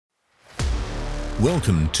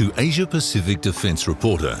Welcome to Asia Pacific Defence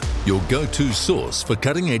Reporter, your go-to source for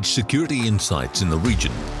cutting-edge security insights in the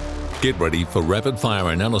region. Get ready for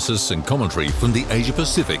rapid-fire analysis and commentary from the Asia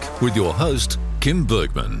Pacific with your host, Kim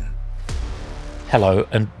Bergman. Hello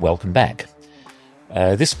and welcome back.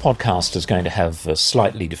 This podcast is going to have a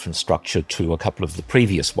slightly different structure to a couple of the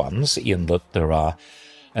previous ones, in that there are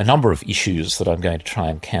a number of issues that I'm going to try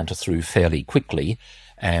and canter through fairly quickly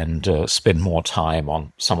and spend more time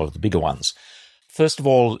on some of the bigger ones. First of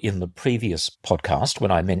all, in the previous podcast,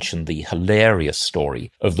 when I mentioned the hilarious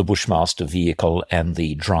story of the Bushmaster vehicle and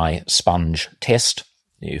the dry sponge test,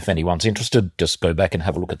 if anyone's interested, just go back and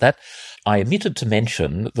have a look at that. I omitted to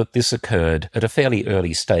mention that this occurred at a fairly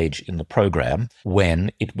early stage in the program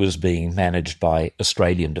when it was being managed by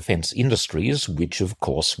Australian Defence Industries, which of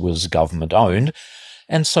course was government-owned,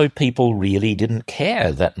 and so people really didn't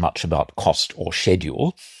care that much about cost or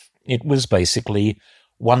schedule. It was basically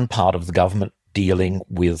one part of the government dealing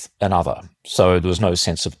with another. So there was no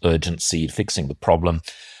sense of urgency fixing the problem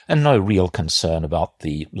and no real concern about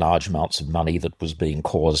the large amounts of money that was being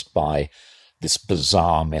caused by this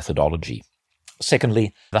bizarre methodology.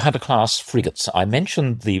 Secondly, the Hunter-class frigates. I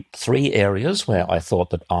mentioned the three areas where I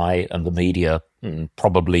thought that I and the media,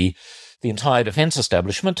 probably the entire defence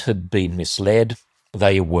establishment, had been misled.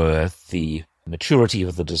 They were the maturity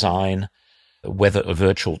of the design, whether a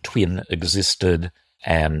virtual twin existed,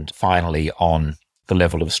 and finally on the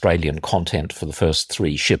level of Australian content for the first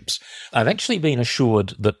three ships. I've actually been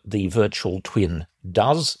assured that the virtual twin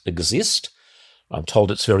does exist. I'm told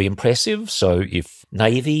it's very impressive, so if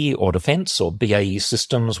Navy or Defence or BAE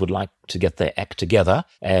Systems would like to get their act together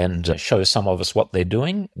and show some of us what they're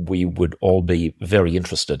doing, we would all be very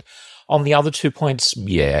interested. On the other 2 points,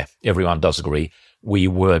 yeah, everyone does agree. We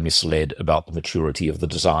were misled about the maturity of the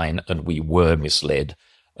design, and we were misled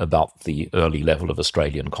about the early level of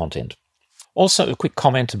Australian content. Also, a quick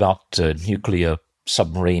comment about nuclear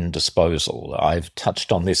submarine disposal. I've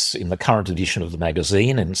touched on this in the current edition of the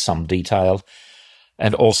magazine in some detail,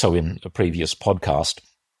 and also in a previous podcast.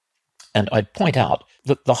 And I'd point out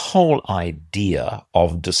that the whole idea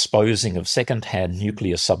of disposing of second-hand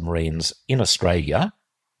nuclear submarines in Australia,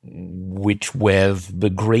 which we've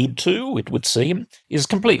agreed to, it would seem, is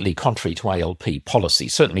completely contrary to ALP policy,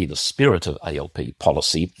 certainly the spirit of ALP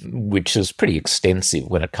policy, which is pretty extensive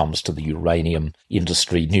when it comes to the uranium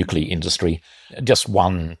industry, nuclear industry. Just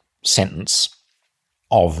one sentence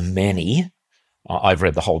of many. I've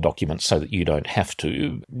read the whole document so that you don't have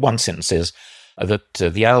to. One sentence says that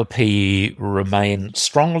the ALP remain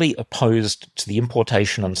strongly opposed to the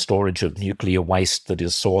importation and storage of nuclear waste that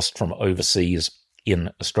is sourced from overseas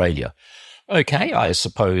in Australia. Okay, I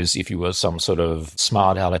suppose if you were some sort of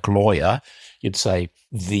smart aleck lawyer, you'd say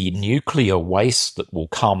the nuclear waste that will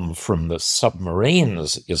come from the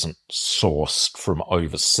submarines isn't sourced from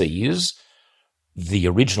overseas. The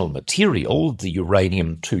original material, the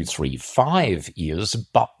uranium-235, is,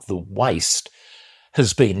 but the waste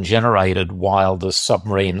has been generated while the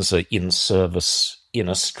submarines are in service in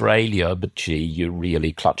Australia. But gee, you're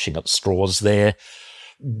really clutching at straws there,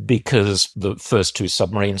 because the first two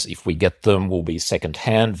submarines, if we get them, will be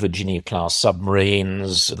second-hand Virginia-class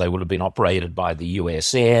submarines. They will have been operated by the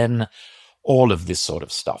USN, all of this sort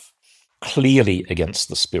of stuff. Clearly against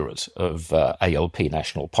the spirit of ALP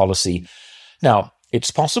national policy. Now,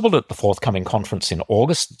 it's possible at the forthcoming conference in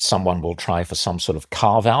August someone will try for some sort of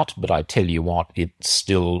carve-out, but I tell you what, it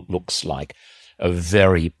still looks like a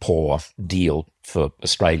very poor deal for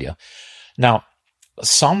Australia. Now,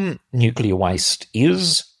 some nuclear waste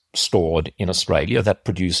is stored in Australia, that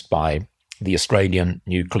produced by the Australian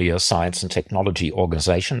Nuclear Science and Technology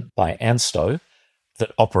Organisation, by ANSTO,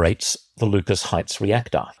 that operates the Lucas Heights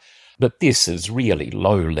reactor. But this is really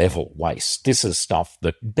low-level waste. This is stuff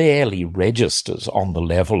that barely registers on the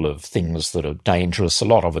level of things that are dangerous. A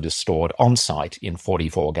lot of it is stored on-site in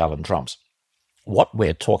 44-gallon drums. What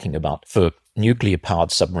we're talking about for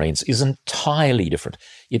nuclear-powered submarines is entirely different.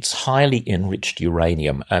 It's highly enriched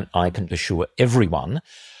uranium, and I can assure everyone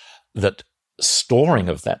that storing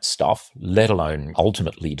of that stuff, let alone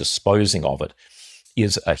ultimately disposing of it,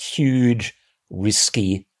 is a huge,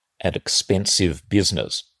 risky, and expensive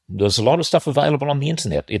business. There's a lot of stuff available on the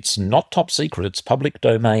internet. It's not top secret. It's public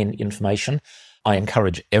domain information. I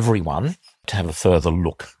encourage everyone to have a further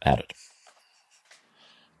look at it.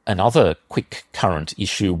 Another quick current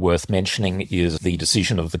issue worth mentioning is the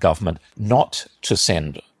decision of the government not to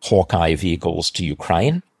send Hawkeye vehicles to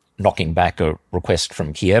Ukraine, knocking back a request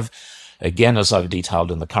from Kiev. Again, as I've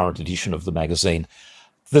detailed in the current edition of the magazine,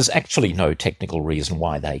 there's actually no technical reason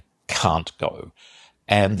why they can't go.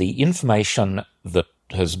 And the information that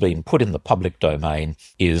has been put in the public domain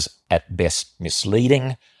is at best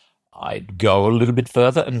misleading. I'd go a little bit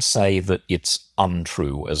further and say that it's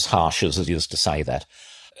untrue, as harsh as it is to say that,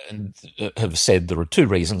 and have said there are two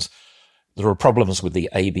reasons. There are problems with the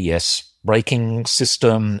ABS braking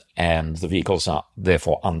system, and the vehicles are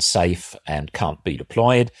therefore unsafe and can't be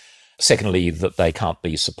deployed. Secondly, that they can't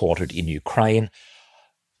be supported in Ukraine.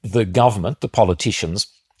 The government, the politicians,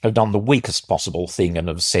 have done the weakest possible thing and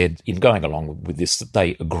have said, in going along with this, that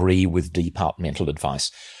they agree with departmental advice.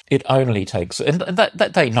 It only takes, and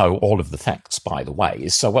that they know all of the facts, by the way,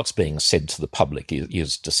 so what's being said to the public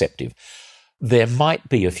is deceptive. There might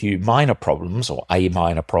be a few minor problems, or a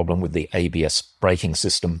minor problem with the ABS braking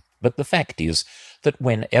system, but the fact is that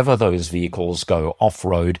whenever those vehicles go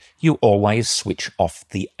off-road, you always switch off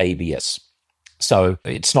the ABS. So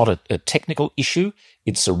it's not a technical issue,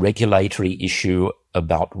 it's a regulatory issue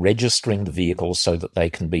about registering the vehicles so that they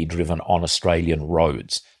can be driven on Australian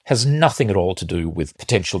roads. Has nothing at all to do with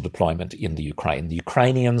potential deployment in the Ukraine. The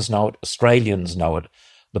Ukrainians know it, Australians know it,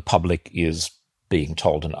 the public is being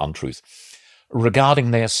told an untruth.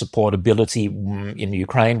 Regarding their supportability in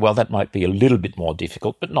Ukraine, well, that might be a little bit more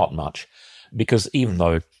difficult, but not much, because even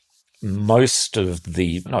though the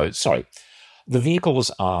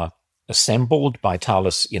vehicles are assembled by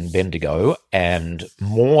Thales in Bendigo, and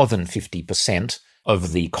more than 50%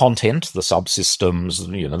 of the content, the subsystems,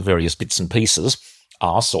 the various bits and pieces,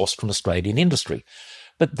 are sourced from Australian industry.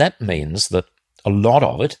 But that means that a lot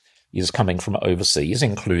of it is coming from overseas,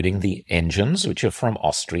 including the engines, which are from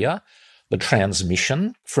Austria, the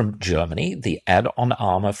transmission from Germany, the add-on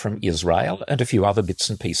armour from Israel, and a few other bits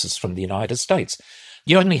and pieces from the United States.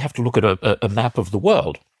 You only have to look at a map of the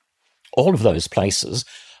world. All of those places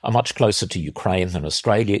are much closer to Ukraine than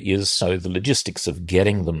Australia is, so the logistics of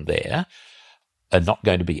getting them there are not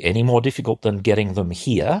going to be any more difficult than getting them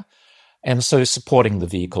here. And so supporting the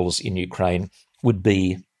vehicles in Ukraine would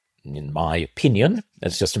be, in my opinion,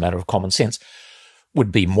 it's just a matter of common sense,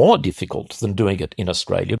 would be more difficult than doing it in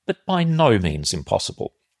Australia, but by no means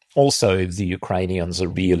impossible. Also, the Ukrainians are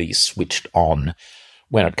really switched on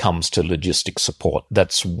when it comes to logistic support.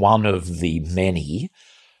 That's one of the many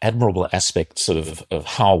admirable aspects of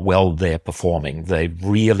how well they're performing. They've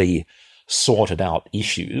really sorted out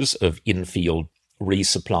issues of in-field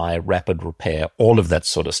resupply, rapid repair, all of that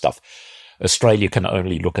sort of stuff. Australia can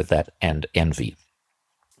only look at that and envy.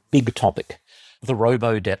 Big topic, the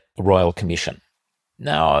Robodebt Royal Commission.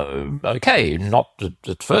 Now, okay, not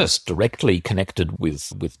at first directly connected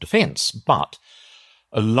with defence, but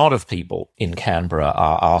a lot of people in Canberra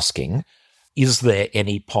are asking, is there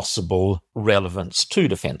any possible relevance to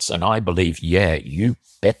defence? And I believe, yeah, you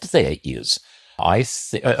bet there is.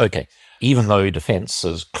 Okay, even though defence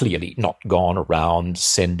has clearly not gone around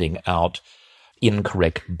sending out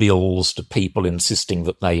incorrect bills to people insisting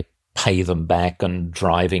that they pay them back and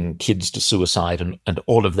driving kids to suicide and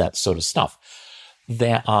all of that sort of stuff,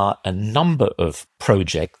 there are a number of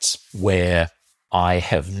projects where I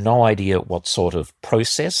have no idea what sort of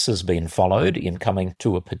process has been followed in coming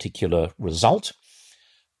to a particular result.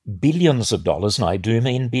 Billions of dollars, and I do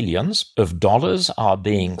mean billions of dollars, are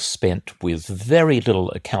being spent with very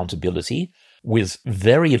little accountability, with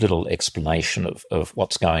very little explanation of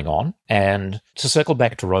what's going on. And to circle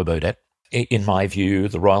back to Robodebt, in my view,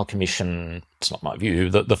 the Royal Commission, it's not my view,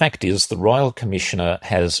 the fact is the Royal Commissioner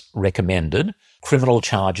has recommended criminal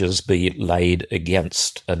charges be laid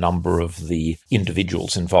against a number of the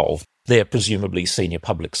individuals involved. They're presumably senior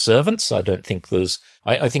public servants. I don't think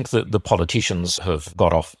I think that the politicians have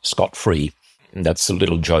got off scot-free. That's a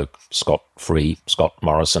little joke. Scot-free, Scott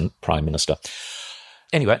Morrison, Prime Minister.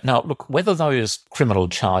 Anyway, now look, whether those criminal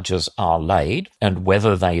charges are laid and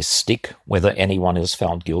whether they stick, whether anyone is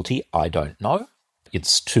found guilty, I don't know.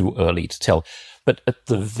 It's too early to tell. But at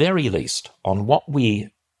the very least, on what we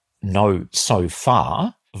know so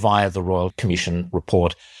far via the Royal Commission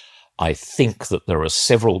report, I think that there are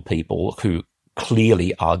several people who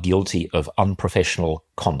clearly are guilty of unprofessional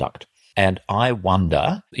conduct. And I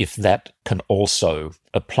wonder if that can also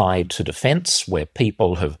apply to defence, where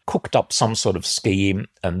people have cooked up some sort of scheme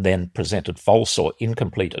and then presented false or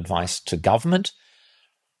incomplete advice to government,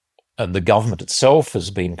 and the government itself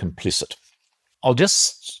has been complicit.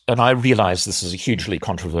 And I realise this is a hugely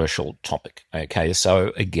controversial topic, okay?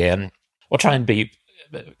 So again, I'll try and be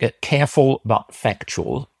careful but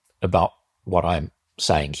factual about what I'm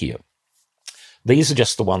saying here. These are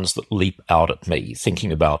just the ones that leap out at me,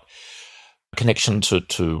 thinking about connection to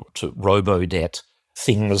Robodebt,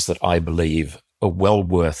 things that I believe are well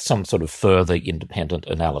worth some sort of further independent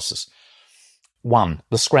analysis. One,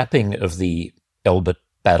 the scrapping of the Elbit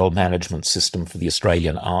battle management system for the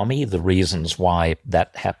Australian Army, the reasons why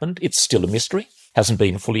that happened, it's still a mystery. hasn't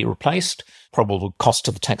been fully replaced. Probable cost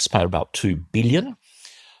to the taxpayer about $2 billion.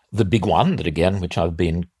 The big one, that again, which I've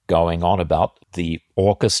been going on about, the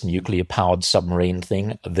AUKUS nuclear-powered submarine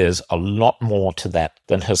thing, there's a lot more to that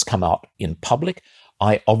than has come out in public.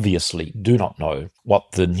 I obviously do not know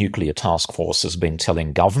what the Nuclear Task Force has been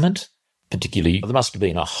telling government. Particularly, there must have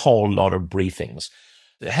been a whole lot of briefings.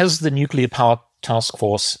 Has the Nuclear Power Task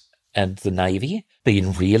Force and the Navy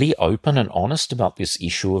been really open and honest about this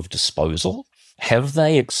issue of disposal? Have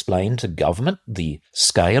they explained to government the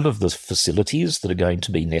scale of the facilities that are going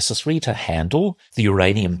to be necessary to handle the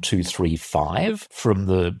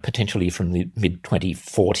uranium-235 potentially from the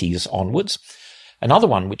mid-2040s onwards? Another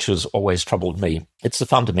one which has always troubled me, it's the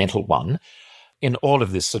fundamental one. In all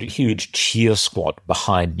of this sort of huge cheer squad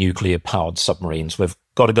behind nuclear-powered submarines, we've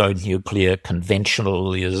got to go nuclear,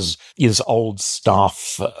 conventional is old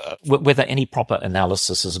stuff, whether any proper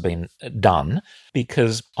analysis has been done,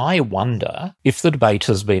 because I wonder if the debate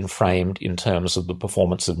has been framed in terms of the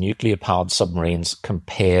performance of nuclear-powered submarines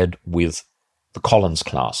compared with the Collins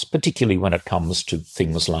class, particularly when it comes to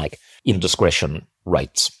things like indiscretion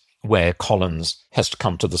rates, where Collins has to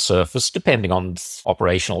come to the surface, depending on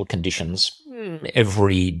operational conditions,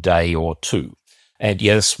 every day or two. And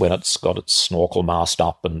yes, when it's got its snorkel mast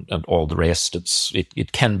up and all the rest,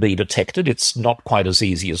 it can be detected. It's not quite as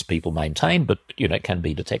easy as people maintain, but it can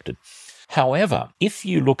be detected. However, if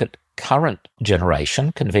you look at current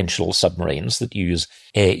generation conventional submarines that use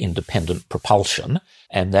air-independent propulsion,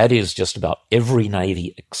 and that is just about every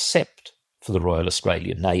navy except for the Royal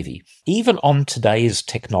Australian Navy, even on today's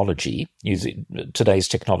technology,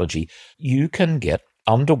 you can get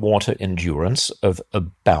underwater endurance of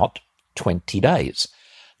about 20 days.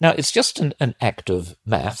 Now, it's just an act of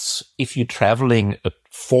maths. If you're travelling at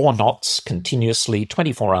 4 knots continuously,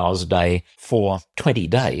 24 hours a day for 20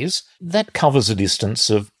 days, that covers a distance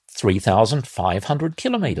of 3,500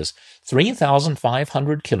 kilometres.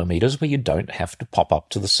 3,500 kilometres where you don't have to pop up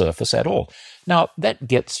to the surface at all. Now, that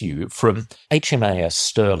gets you from HMAS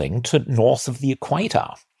Stirling to north of the equator.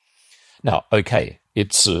 Now, okay,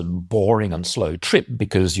 it's a boring and slow trip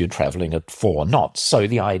because you're travelling at 4 knots. So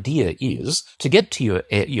the idea is to get to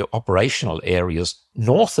your operational areas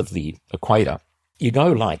north of the equator, you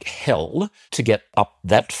go like hell to get up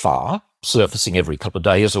that far, surfacing every couple of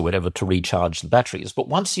days or whatever to recharge the batteries. But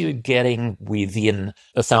once you're getting within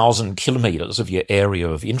 1,000 kilometres of your area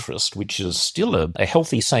of interest, which is still a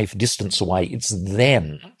healthy, safe distance away, it's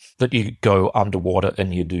then that you go underwater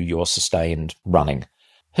and you do your sustained running.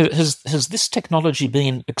 Has this technology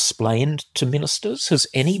been explained to ministers? Has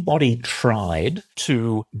anybody tried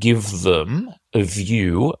to give them a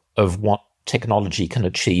view of what technology can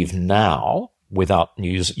achieve now without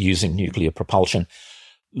using nuclear propulsion,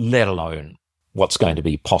 let alone what's going to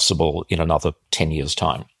be possible in another 10 years'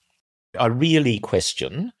 time? I really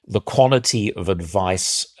question the quality of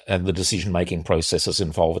advice and the decision-making processes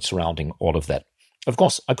involved surrounding all of that. Of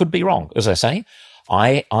course, I could be wrong, as I say.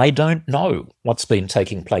 I don't know what's been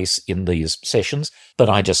taking place in these sessions, but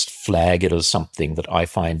I just flag it as something that I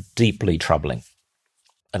find deeply troubling.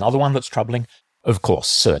 Another one that's troubling, of course,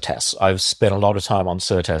 CERTAS. I've spent a lot of time on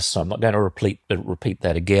CERTAS, so I'm not going to repeat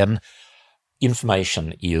that again.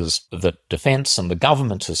 Information is that Defence and the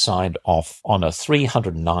government has signed off on a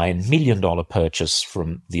 $309 million purchase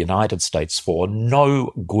from the United States for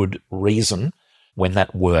no good reason when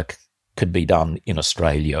that work could be done in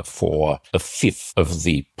Australia for a fifth of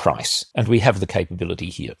the price. And we have the capability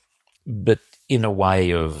here, but in a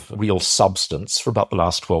way of real substance for about the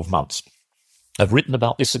last 12 months. I've written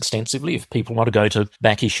about this extensively. If people want to go to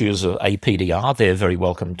back issues of APDR, they're very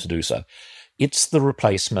welcome to do so. It's the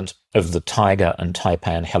replacement of the Tiger and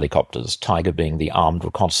Taipan helicopters, Tiger being the armed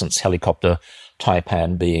reconnaissance helicopter,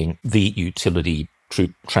 Taipan being the utility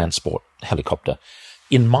troop transport helicopter.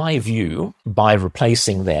 In my view, by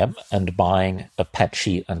replacing them and buying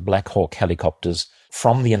Apache and Black Hawk helicopters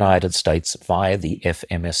from the United States via the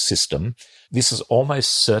FMS system, this is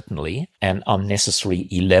almost certainly an unnecessary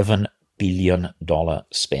 $11 billion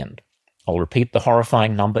spend. I'll repeat the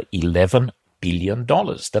horrifying number, $11 billion.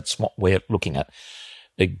 That's what we're looking at.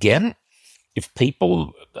 Again, if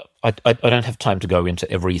people, I don't have time to go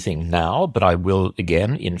into everything now, but I will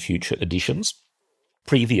again in future editions.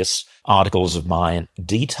 Previous articles of mine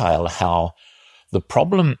detail how the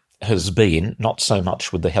problem has been not so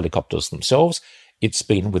much with the helicopters themselves, it's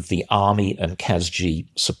been with the Army and CASG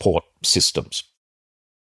support systems.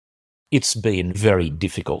 It's been very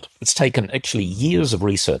difficult. It's taken actually years of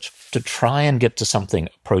research to try and get to something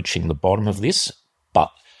approaching the bottom of this,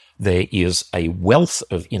 but there is a wealth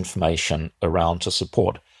of information around to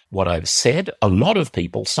support what I've said. A lot of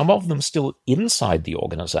people, some of them still inside the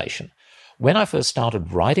organisation, when I first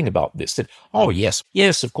started writing about this, that, oh, yes,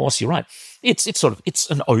 of course, you're right. It's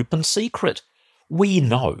an open secret. We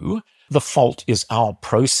know the fault is our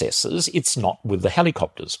processes. It's not with the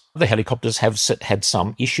helicopters. The helicopters have had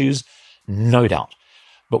some issues, no doubt.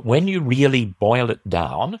 But when you really boil it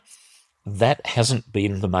down, that hasn't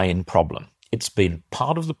been the main problem. It's been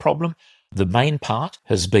part of the problem. The main part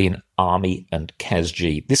has been Army and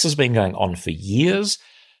CASG. This has been going on for years.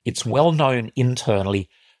 It's well known internally.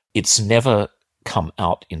 It's never come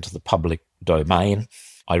out into the public domain.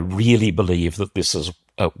 I really believe that this is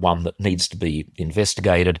one that needs to be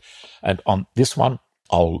investigated. And on this one,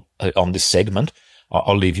 on this segment,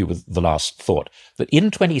 I'll leave you with the last thought. That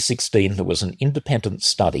in 2016, there was an independent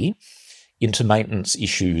study into maintenance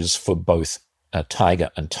issues for both Tiger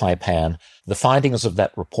and Taipan. The findings of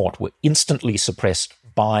that report were instantly suppressed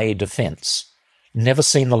by Defence, never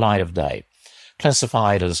seen the light of day,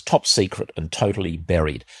 classified as top secret and totally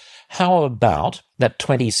buried. How about that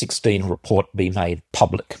 2016 report be made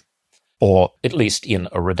public, or at least in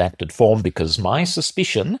a redacted form? Because my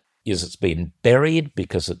suspicion is it's been buried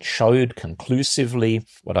because it showed conclusively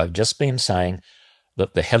what I've just been saying,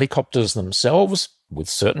 that the helicopters themselves, with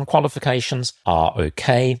certain qualifications, are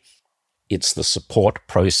okay. It's the support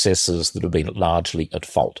processes that have been largely at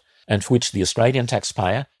fault, and for which the Australian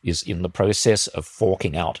taxpayer is in the process of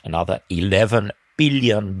forking out another $11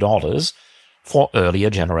 billion for earlier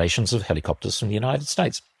generations of helicopters from the United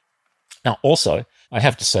States. Now, also, I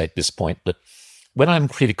have to say at this point that when I'm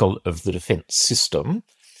critical of the defence system,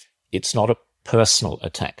 it's not a personal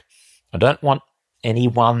attack. I don't want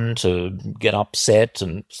anyone to get upset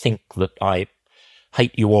and think that I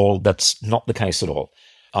hate you all. That's not the case at all.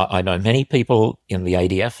 I know many people in the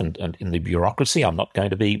ADF and in the bureaucracy. I'm not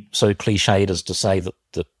going to be so cliched as to say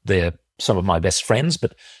that they're some of my best friends,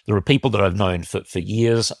 but there are people that I've known for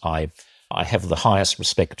years. I have the highest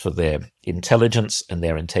respect for their intelligence and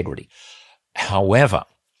their integrity. However,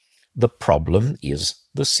 the problem is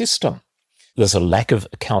the system. There's a lack of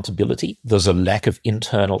accountability. There's a lack of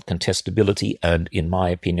internal contestability. And in my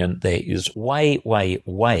opinion, there is way, way,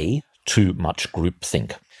 way too much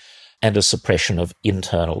groupthink and a suppression of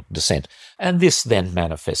internal dissent. And this then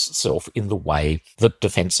manifests itself in the way that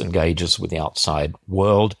Defence engages with the outside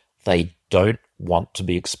world. They don't want to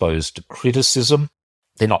be exposed to criticism.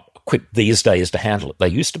 They're not equipped these days to handle it. They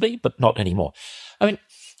used to be, but not anymore. I mean,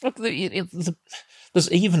 look,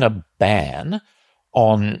 there's even a ban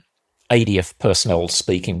on ADF personnel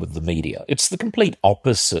speaking with the media. It's the complete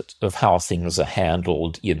opposite of how things are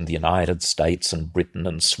handled in the United States and Britain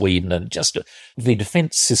and Sweden. And the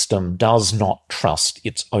defence system does not trust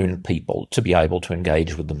its own people to be able to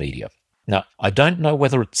engage with the media. Now, I don't know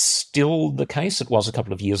whether it's still the case. It was a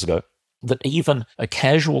couple of years ago that even a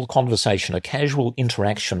casual conversation, a casual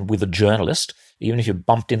interaction with a journalist, even if you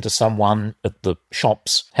bumped into someone at the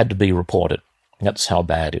shops, had to be reported. That's how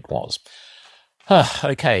bad it was.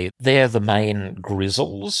 Okay, they're the main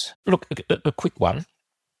grizzles. Look, a quick one.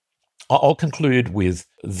 I'll conclude with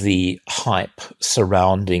the hype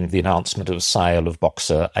surrounding the announcement of sale of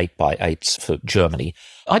Boxer 8x8s for Germany.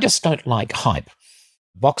 I just don't like hype.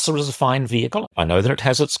 Boxer is a fine vehicle. I know that it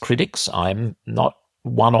has its critics. I'm not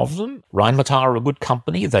one of them. Rheinmetall are a good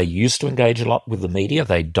company. They used to engage a lot with the media.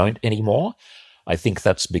 They don't anymore. I think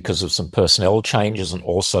that's because of some personnel changes and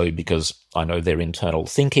also because I know their internal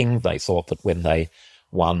thinking. They thought that when they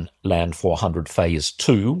won Land 400 Phase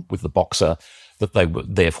 2 with the Boxer, that they were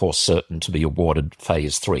therefore certain to be awarded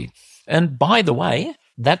Phase 3. And by the way,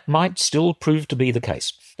 that might still prove to be the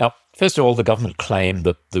case. Now, first of all, the government claimed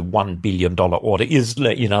that the $1 billion order is,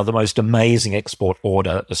 the most amazing export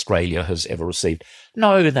order Australia has ever received.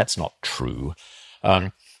 No, that's not true.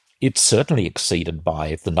 It's certainly exceeded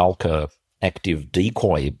by the Nulka active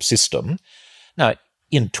decoy system. Now,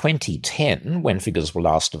 in 2010, when figures were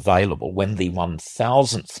last available, when the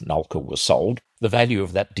 1,000th Nulka was sold, the value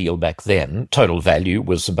of that deal back then, total value,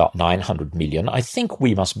 was about $900 million. I think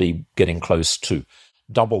we must be getting close to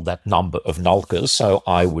double that number of Nulkas, so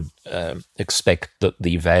I would expect that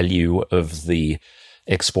the value of the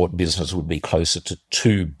export business would be closer to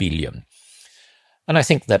 $2 billion. And I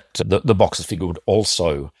think that the Boxer figure would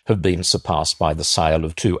also have been surpassed by the sale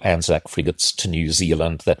of 2 Anzac frigates to New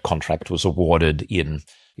Zealand. That contract was awarded in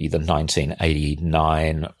either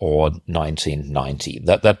 1989 or 1990.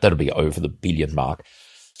 That'll be over the billion mark.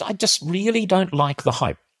 I just really don't like the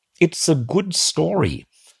hype. It's a good story,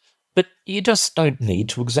 but you just don't need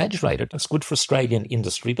to exaggerate it. It's good for Australian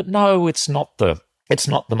industry, but no, it's not the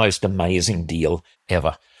most amazing deal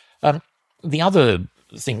ever. The other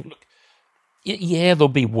thing, look, yeah, there'll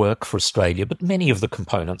be work for Australia, but many of the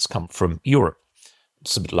components come from Europe.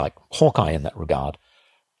 It's a bit like Hawkeye in that regard.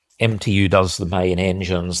 MTU does the main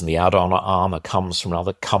engines and the add-on armour comes from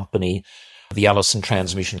another company. The Allison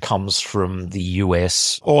transmission comes from the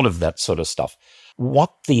US, all of that sort of stuff.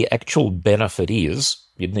 What the actual benefit is,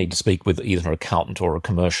 you'd need to speak with either an accountant or a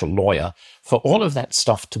commercial lawyer, for all of that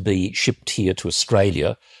stuff to be shipped here to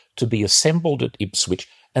Australia, to be assembled at Ipswich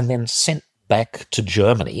and then sent back to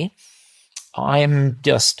Germany. I'm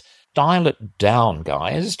just, dial it down,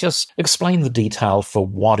 guys. Just explain the detail for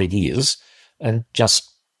what it is and just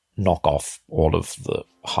knock off all of the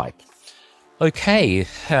hype. Okay,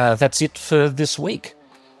 that's it for this week.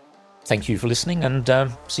 Thank you for listening and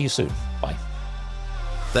see you soon. Bye.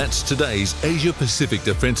 That's today's Asia Pacific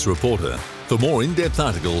Defence Reporter. For more in-depth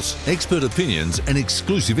articles, expert opinions and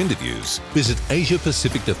exclusive interviews, visit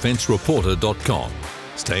AsiaPacificDefenceReporter.com.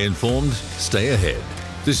 Stay informed, stay ahead.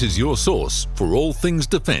 This is your source for all things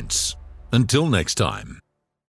defence. Until next time.